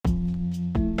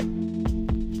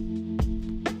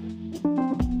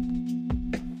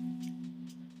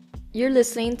You're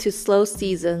listening to Slow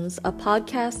Seasons, a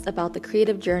podcast about the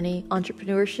creative journey,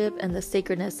 entrepreneurship, and the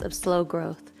sacredness of slow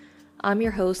growth. I'm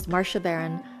your host, Marsha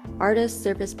Barron, artist,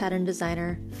 surface pattern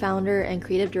designer, founder, and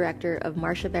creative director of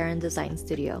Marsha Barron Design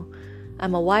Studio.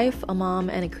 I'm a wife, a mom,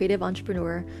 and a creative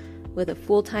entrepreneur with a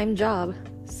full-time job,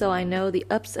 so I know the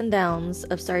ups and downs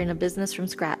of starting a business from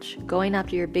scratch, going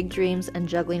after your big dreams, and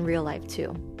juggling real life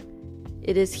too.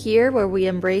 It is here where we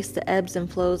embrace the ebbs and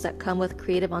flows that come with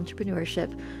creative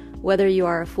entrepreneurship. Whether you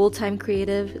are a full-time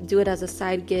creative, do it as a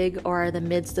side gig, or are in the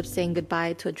midst of saying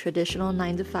goodbye to a traditional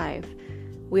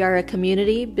 9-to-5, we are a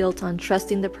community built on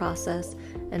trusting the process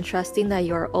and trusting that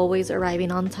you are always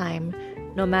arriving on time,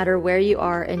 no matter where you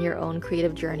are in your own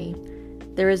creative journey.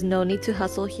 There is no need to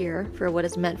hustle here, for what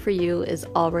is meant for you is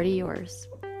already yours.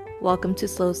 Welcome to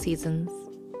Slow Seasons.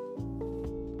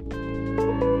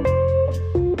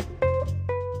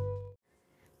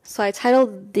 So I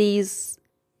titled these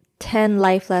 10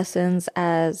 life lessons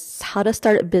as how to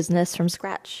start a business from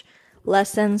scratch.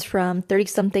 Lessons from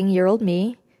 30-something-year-old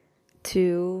me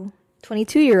to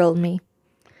 22-year-old me.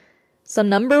 So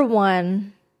number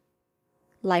one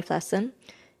life lesson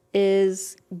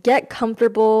is get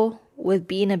comfortable with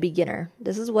being a beginner.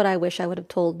 This is what I wish I would have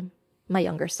told my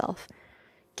younger self.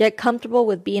 Get comfortable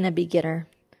with being a beginner.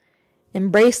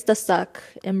 Embrace the suck.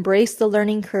 Embrace the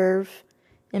learning curve.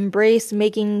 Embrace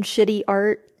making shitty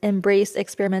art. Embrace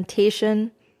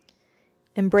experimentation.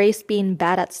 Embrace being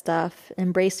bad at stuff.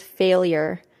 Embrace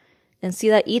failure. And see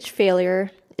that each failure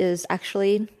is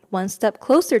actually one step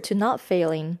closer to not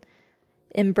failing.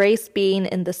 Embrace being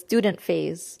in the student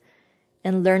phase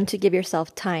and learn to give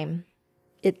yourself time.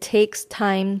 It takes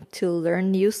time to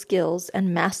learn new skills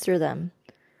and master them.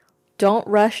 Don't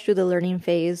rush through the learning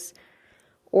phase,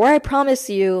 or I promise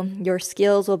you, your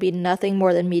skills will be nothing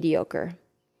more than mediocre.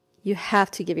 You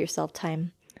have to give yourself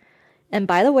time. And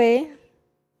by the way,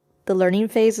 the learning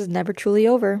phase is never truly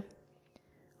over.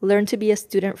 Learn to be a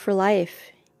student for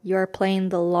life. You are playing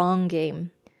the long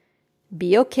game.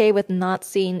 Be okay with not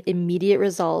seeing immediate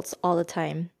results all the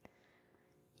time.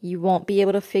 You won't be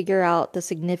able to figure out the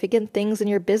significant things in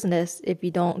your business if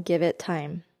you don't give it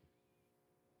time.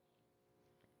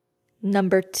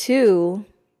 Number two,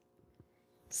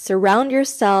 surround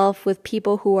yourself with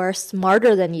people who are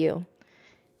smarter than you.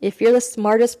 If you're the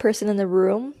smartest person in the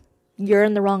room, you're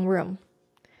in the wrong room.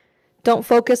 Don't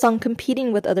focus on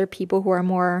competing with other people who are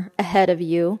more ahead of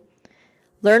you.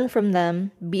 Learn from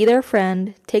them, be their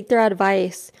friend, take their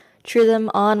advice, cheer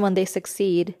them on when they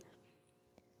succeed.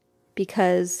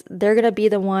 Because they're going to be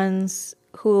the ones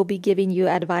who will be giving you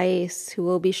advice, who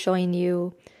will be showing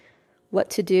you what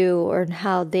to do or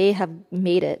how they have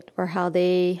made it or how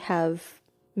they have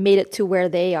made it to where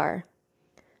they are.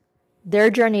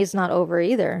 Their journey is not over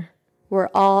either. We're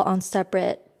all on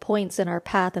separate points in our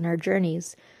path and our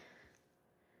journeys.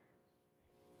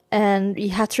 And you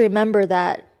have to remember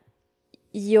that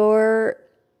you're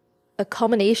a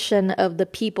culmination of the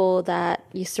people that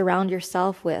you surround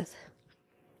yourself with.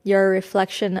 You're a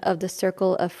reflection of the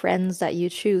circle of friends that you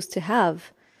choose to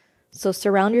have. So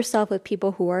surround yourself with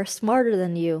people who are smarter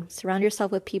than you. Surround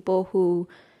yourself with people who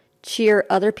cheer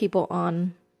other people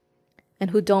on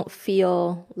and who don't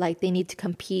feel like they need to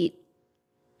compete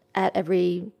at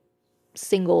every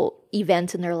single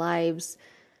event in their lives,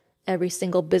 every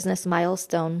single business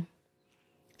milestone.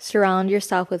 Surround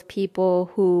yourself with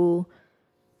people who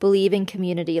believe in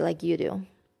community like you do.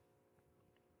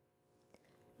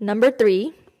 Number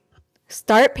three,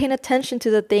 start paying attention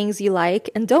to the things you like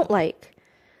and don't like.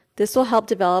 This will help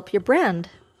develop your brand.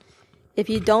 If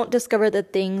you don't discover the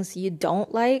things you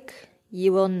don't like,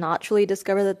 you will naturally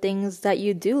discover the things that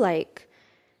you do like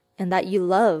and that you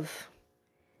love.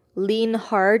 Lean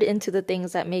hard into the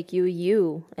things that make you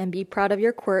you and be proud of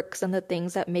your quirks and the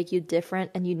things that make you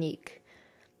different and unique.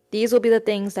 These will be the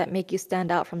things that make you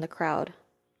stand out from the crowd.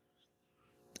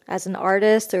 As an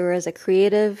artist or as a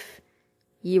creative,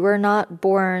 you were not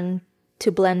born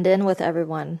to blend in with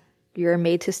everyone. You are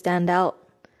made to stand out.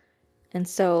 And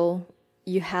so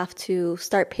you have to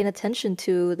start paying attention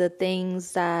to the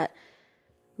things that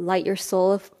light your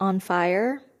soul on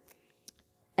fire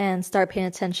and start paying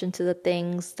attention to the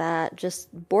things that just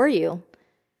bore you.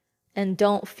 And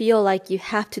don't feel like you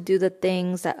have to do the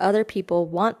things that other people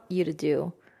want you to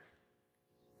do.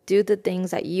 Do the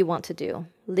things that you want to do.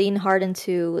 Lean hard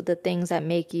into the things that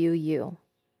make you you.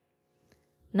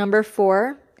 Number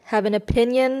four, have an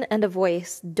opinion and a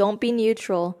voice. Don't be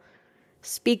neutral.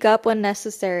 Speak up when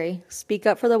necessary. Speak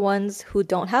up for the ones who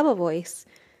don't have a voice.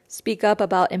 Speak up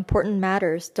about important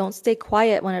matters. Don't stay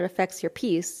quiet when it affects your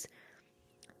peace.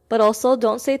 But also,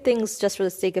 don't say things just for the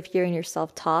sake of hearing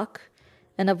yourself talk,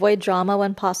 and avoid drama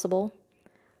when possible.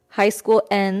 High school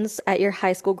ends at your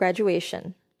high school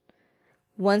graduation.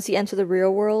 Once you enter the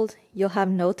real world, you'll have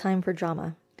no time for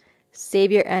drama.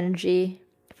 Save your energy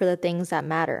for the things that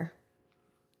matter.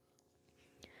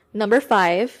 Number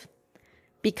 5,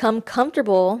 become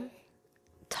comfortable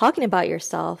talking about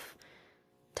yourself,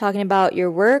 talking about your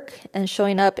work and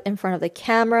showing up in front of the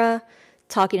camera,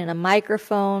 talking in a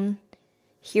microphone,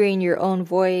 hearing your own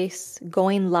voice,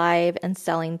 going live and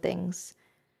selling things.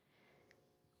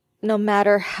 No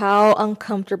matter how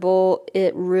uncomfortable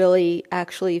it really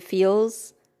actually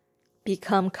feels,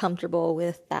 become comfortable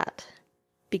with that.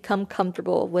 Become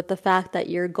comfortable with the fact that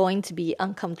you're going to be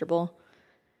uncomfortable.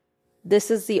 This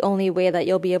is the only way that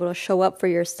you'll be able to show up for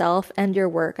yourself and your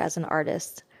work as an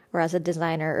artist, or as a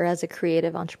designer, or as a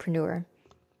creative entrepreneur.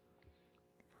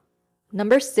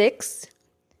 Number 6,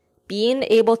 being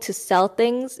able to sell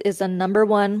things is the number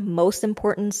 1 most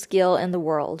important skill in the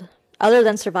world, other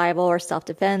than survival or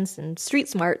self-defense and street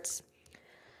smarts.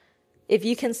 If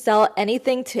you can sell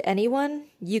anything to anyone,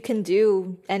 you can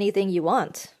do anything you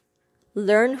want.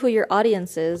 Learn who your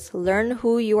audience is. Learn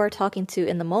who you are talking to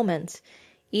in the moment.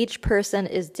 Each person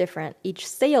is different. Each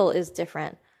sale is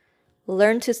different.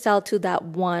 Learn to sell to that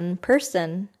one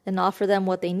person and offer them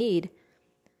what they need.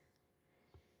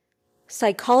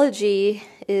 Psychology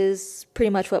is pretty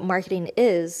much what marketing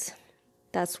is.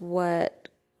 That's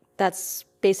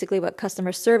basically what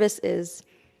customer service is.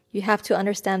 You have to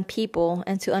understand people,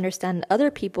 and to understand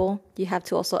other people, you have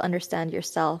to also understand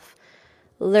yourself.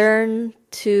 Learn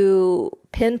to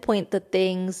pinpoint the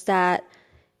things that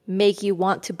make you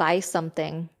want to buy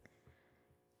something,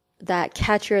 that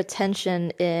catch your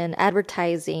attention in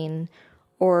advertising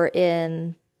or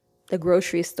in the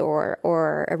grocery store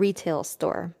or a retail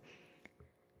store.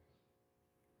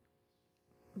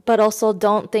 But also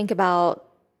don't think about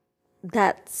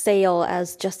that sale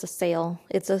as just a sale.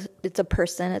 It's a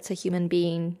person, it's a human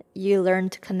being. You learn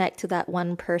to connect to that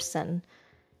one person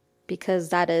because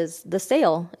that is the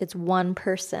sale. It's one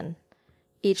person.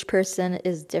 Each person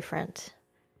is different.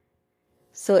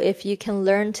 So if you can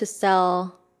learn to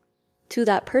sell to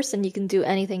that person, you can do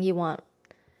anything you want.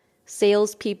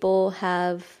 Salespeople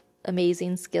have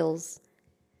amazing skills.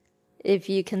 If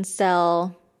you can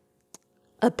sell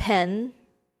a pen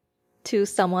to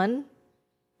someone,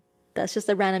 that's just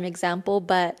a random example,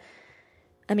 but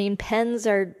I mean, pens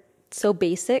are so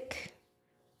basic.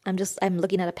 I'm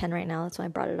looking at a pen right now. That's why I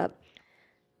brought it up.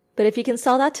 But if you can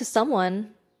sell that to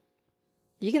someone,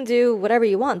 you can do whatever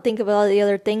you want. Think of all the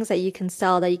other things that you can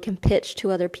sell, that you can pitch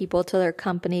to other people, to other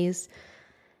companies,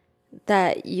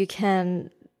 that you can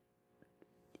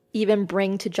even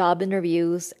bring to job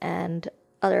interviews and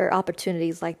other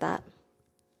opportunities like that.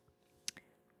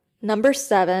 Number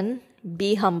 7,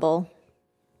 be humble.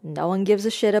 No one gives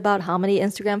a shit about how many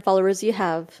Instagram followers you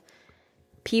have.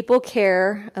 People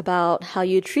care about how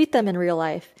you treat them in real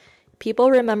life.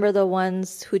 People remember the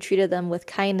ones who treated them with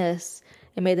kindness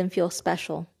and made them feel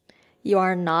special. You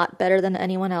are not better than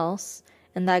anyone else,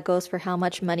 and that goes for how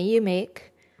much money you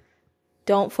make.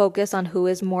 Don't focus on who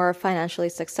is more financially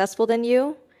successful than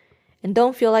you, and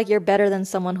don't feel like you're better than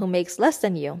someone who makes less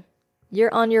than you.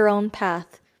 You're on your own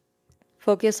path.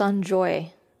 Focus on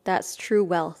joy. That's true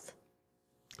wealth.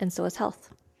 And so is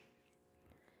health.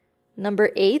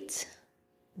 Number 8,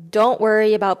 don't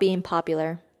worry about being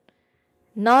popular.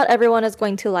 Not everyone is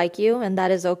going to like you, and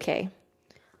that is okay.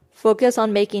 Focus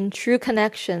on making true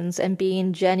connections and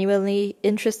being genuinely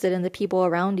interested in the people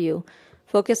around you.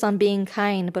 Focus on being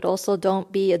kind, but also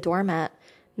don't be a doormat.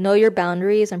 Know your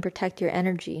boundaries and protect your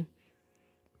energy.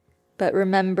 But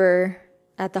remember,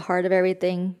 at the heart of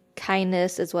everything,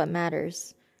 kindness is what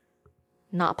matters,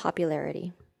 not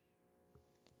popularity.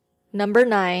 Number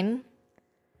 9,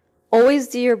 always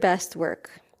do your best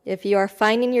work. If you are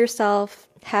finding yourself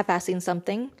half-assing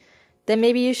something, then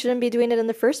maybe you shouldn't be doing it in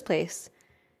the first place.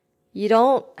 You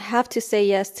don't have to say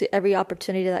yes to every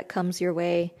opportunity that comes your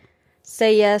way.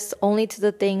 Say yes only to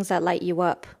the things that light you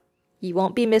up. You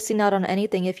won't be missing out on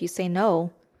anything if you say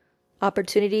no.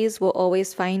 Opportunities will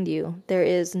always find you. There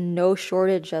is no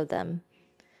shortage of them.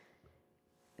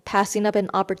 Passing up an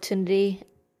opportunity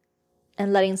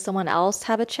and letting someone else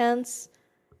have a chance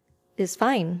is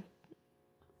fine.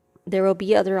 There will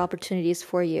be other opportunities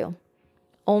for you.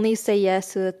 Only say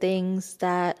yes to the things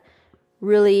that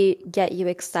really get you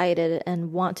excited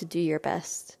and want to do your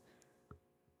best.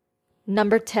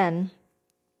 Number 10,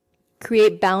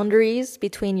 create boundaries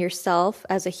between yourself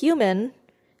as a human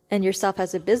and yourself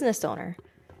as a business owner.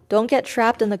 Don't get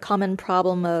trapped in the common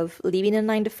problem of leaving a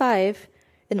 9-to-5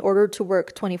 in order to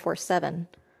work 24/7.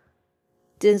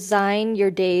 Design your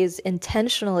days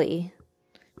intentionally.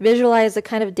 Visualize the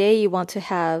kind of day you want to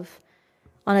have.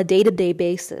 on a day-to-day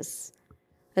basis,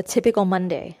 a typical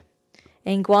Monday,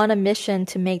 and go on a mission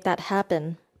to make that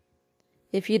happen.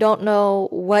 If you don't know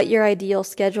what your ideal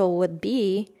schedule would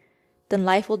be, then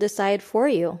life will decide for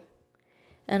you.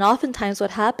 And oftentimes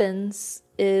what happens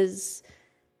is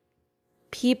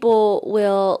people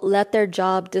will let their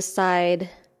job decide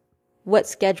what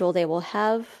schedule they will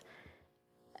have,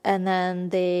 and then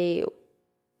they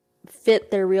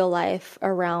fit their real life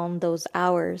around those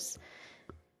hours.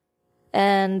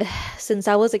 And since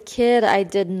I was a kid, I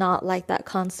did not like that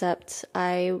concept.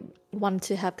 I wanted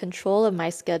to have control of my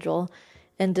schedule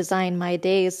and design my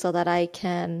days so that I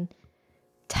can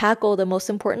tackle the most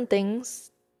important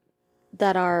things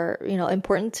that are,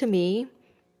 important to me.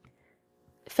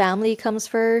 Family comes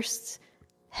first,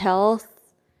 health,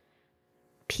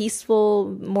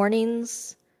 peaceful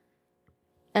mornings,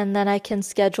 and then I can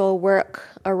schedule work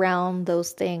around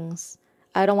those things.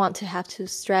 I don't want to have to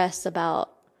stress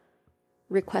about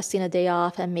requesting a day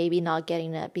off and maybe not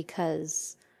getting it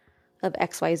because of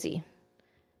XYZ.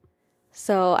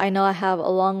 So I know I have a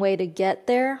long way to get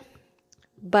there,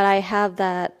 but I have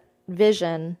that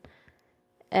vision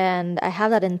and I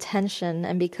have that intention.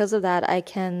 And because of that, I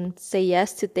can say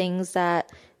yes to things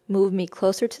that move me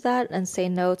closer to that and say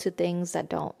no to things that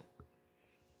don't.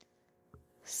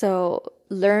 So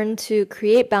learn to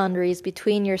create boundaries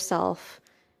between yourself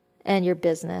and your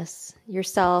business,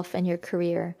 yourself and your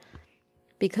career.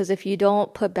 Because if you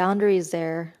don't put boundaries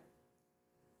there,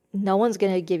 no one's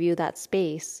going to give you that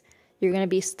space. You're going to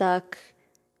be stuck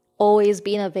always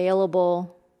being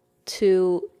available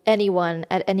to anyone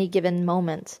at any given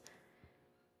moment.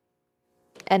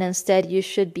 And instead, you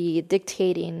should be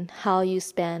dictating how you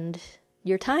spend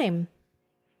your time.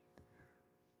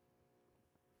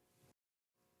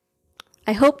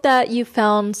 I hope that you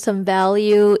found some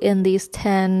value in these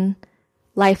 10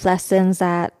 life lessons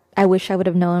that I wish I would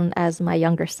have known as my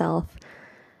younger self,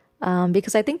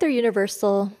 because I think they're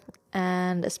universal,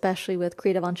 and especially with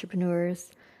creative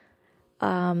entrepreneurs.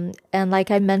 And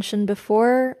like I mentioned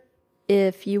before,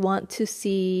 if you want to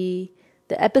see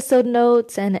the episode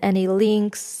notes and any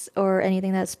links or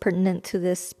anything that's pertinent to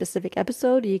this specific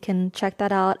episode, you can check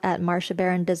that out at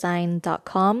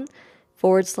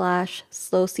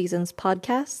marshabarondesign.com/Slow Seasons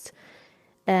podcast.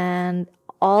 And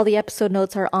all the episode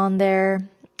notes are on there.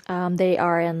 They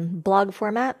are in blog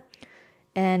format,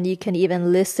 and you can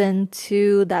even listen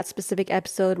to that specific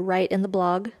episode right in the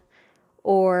blog,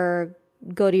 or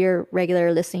go to your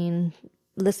regular listening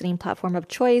platform of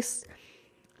choice.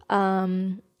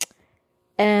 And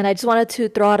I just wanted to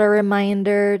throw out a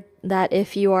reminder that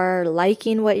if you are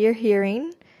liking what you're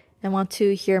hearing and want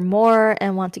to hear more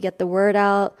and want to get the word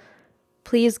out,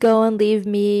 please go and leave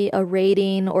me a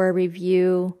rating or a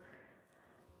review.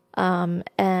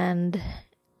 And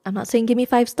I'm not saying give me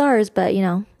 5 stars, but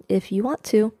if you want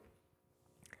to,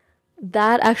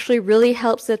 that actually really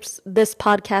helps this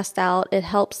podcast out. It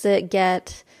helps it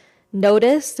get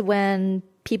noticed when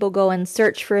people go and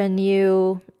search for a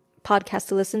new podcast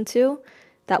to listen to.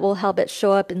 That will help it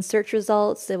show up in search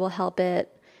results. It will help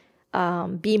it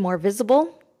be more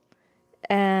visible,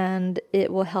 and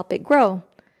it will help it grow.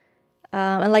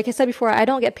 And like I said before, I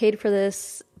don't get paid for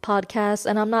this podcast,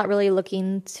 and I'm not really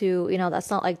looking to,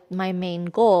 that's not like my main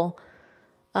goal.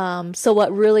 So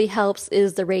what really helps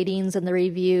is the ratings and the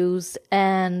reviews.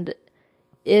 And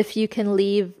if you can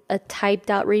leave a typed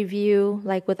out review,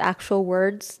 like with actual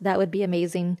words, that would be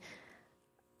amazing.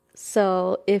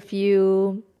 So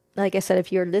like I said,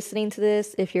 if you're listening to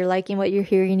this, if you're liking what you're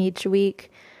hearing each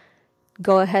week,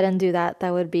 go ahead and do that.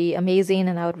 That would be amazing,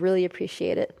 and I would really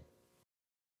appreciate it.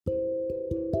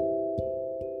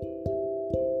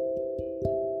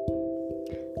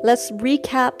 Let's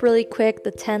recap really quick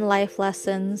the 10 life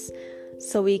lessons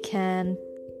so we can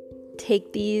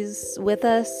take these with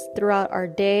us throughout our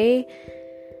day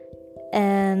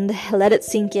and let it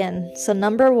sink in. So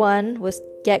number 1 was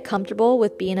get comfortable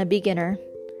with being a beginner.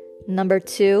 Number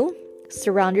 2,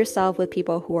 surround yourself with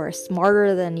people who are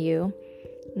smarter than you.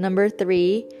 Number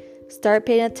 3, start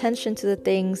paying attention to the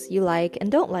things you like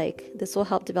and don't like. This will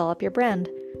help develop your brand.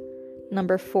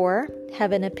 Number 4,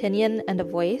 have an opinion and a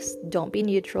voice. Don't be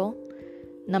neutral.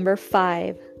 Number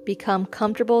 5, become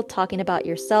comfortable talking about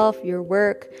yourself, your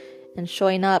work, and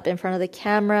showing up in front of the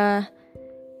camera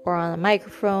or on a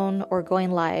microphone or going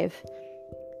live.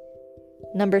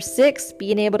 Number 6,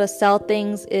 being able to sell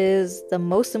things is the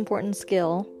most important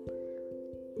skill.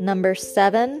 Number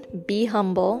 7, be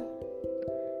humble.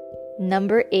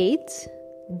 Number 8,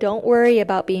 don't worry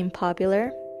about being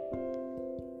popular.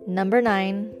 Number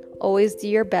 9, always do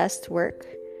your best work.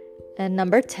 And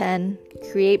number 10,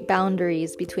 create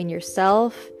boundaries between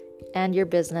yourself and your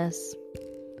business.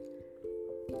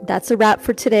 that's a wrap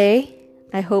for today.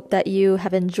 I hope that you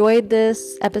have enjoyed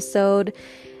this episode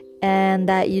and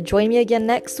that you join me again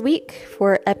next week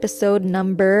for episode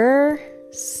number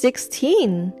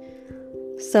 16.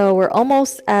 So we're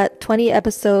almost at 20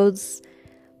 episodes.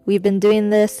 We've been doing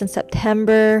this since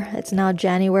September. It's now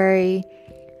January.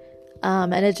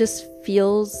 And it just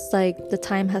feels like the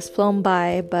time has flown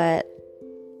by, but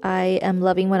I am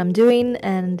loving what I'm doing,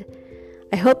 and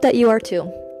I hope that you are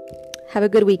too. Have a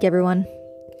good week, everyone.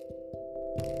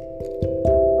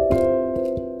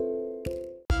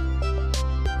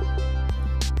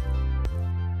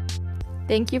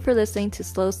 Thank you for listening to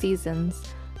Slow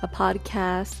Seasons, a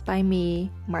podcast by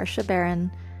me, Marsha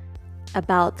Barron,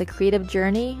 about the creative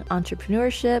journey,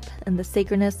 entrepreneurship, and the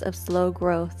sacredness of slow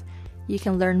growth. You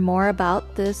can learn more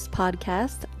about this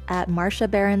podcast at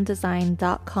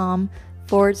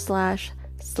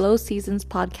marshabarondesign.com/Slow Seasons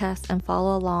Podcast and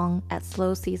follow along at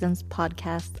Slow Seasons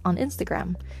Podcast on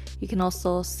Instagram. You can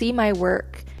also see my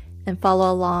work and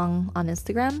follow along on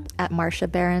Instagram at Marsha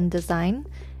Baron Design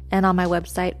and on my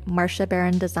website,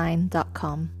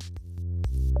 marshabarondesign.com.